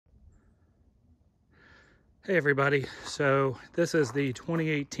Hey everybody, so this is the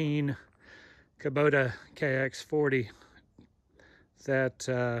 2018 Kubota KX40 that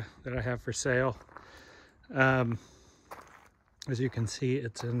I have for sale. As you can see,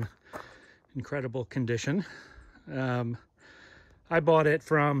 it's in incredible condition. I bought it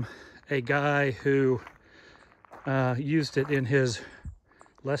from a guy who used it in his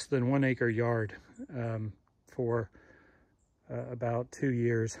less than 1 acre yard for about 2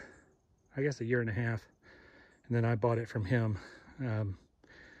 years, I guess a year and a half. And then I bought it from him.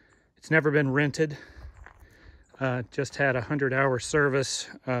 It's never been rented. Just had a 100-hour service,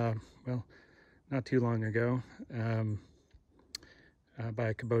 well, not too long ago, by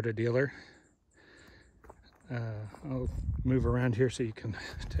a Kubota dealer. I'll move around here so you can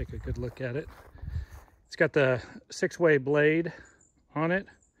take a good look at it. It's got the 6-way blade on it.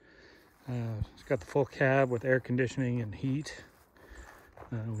 It's got the full cab with air conditioning and heat,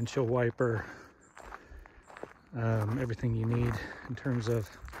 windshield wiper, everything you need in terms of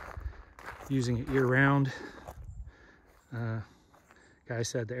using it year-round. Guy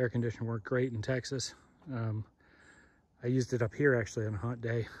said the air conditioner worked great in Texas. I used it up here actually on a hot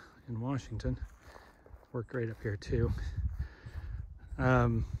day in Washington. Worked great up here too.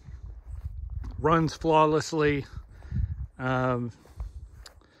 Runs flawlessly. It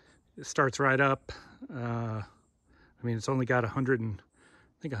starts right up. I mean, it's only got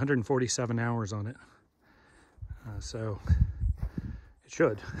 147 hours on it. So it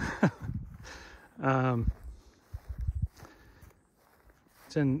should.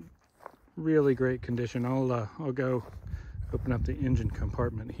 It's in really great condition. I'll go open up the engine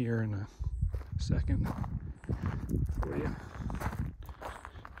compartment here in a second for you.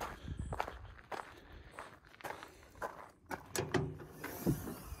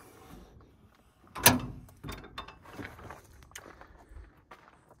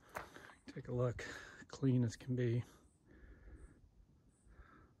 Take a look. Clean as can be.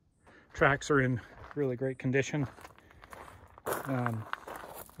 Tracks are in really great condition. No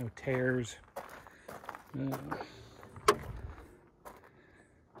tears. All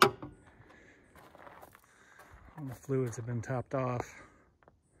the fluids have been topped off.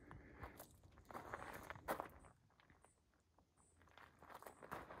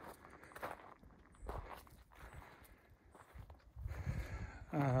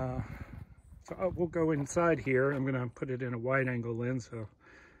 So we'll go inside here. I'm going to put it in a wide angle lens so you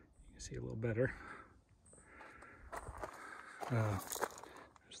can see a little better. There's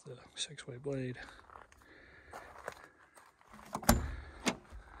the 6-way blade.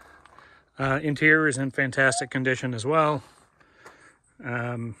 Interior is in fantastic condition as well.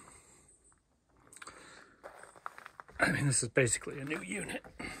 I mean, this is basically a new unit.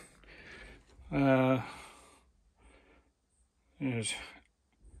 There's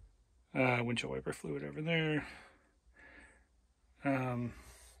windshield wiper fluid over there.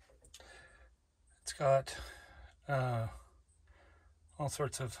 It's got all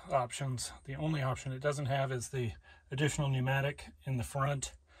sorts of options. The only option it doesn't have is the additional pneumatic in the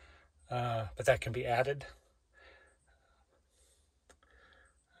front, but that can be added.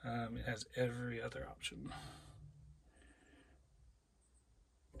 It has every other option.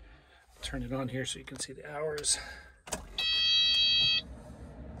 Turn it on here so you can see the hours.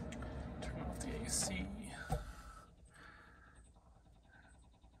 Turn off the AC.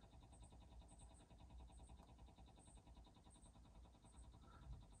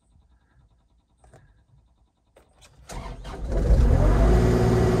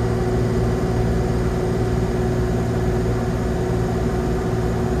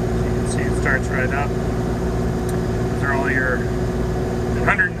 Starts right up. Those are all your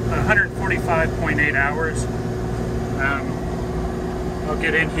 145.8 hours. I'll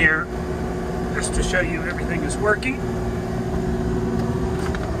get in here just to show you everything is working.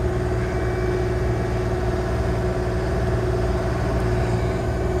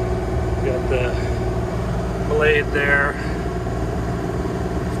 Got the blade there.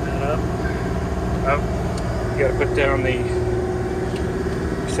 Lift that up. Oh, you got to put down the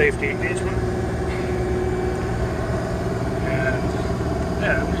safety engagement. And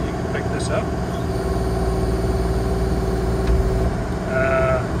then you can pick this up.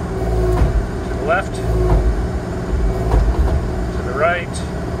 To the left, to the right,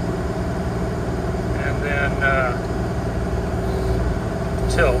 and then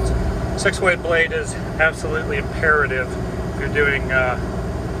tilt. 6-way blade is absolutely imperative if you're doing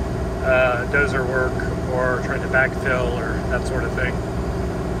dozer work or trying to backfill or that sort of thing.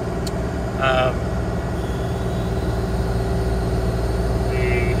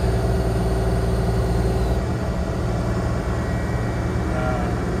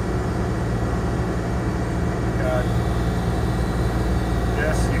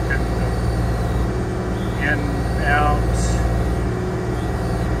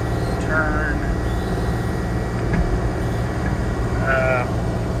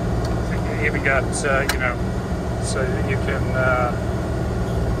 even got, you know, so that you can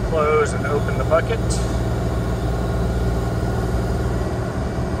close and open the bucket.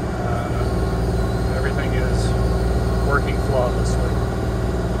 Everything is working flawlessly.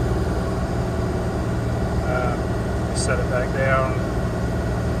 Set it back down.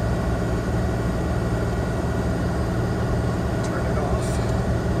 Turn it off.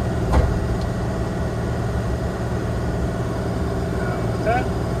 Now with that,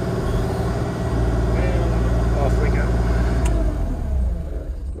 and off we go.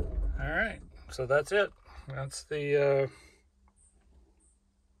 All right, so that's it. That's the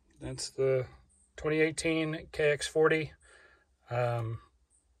 2018 KX40.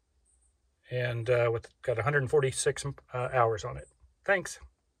 And got 146 hours on it. Thanks.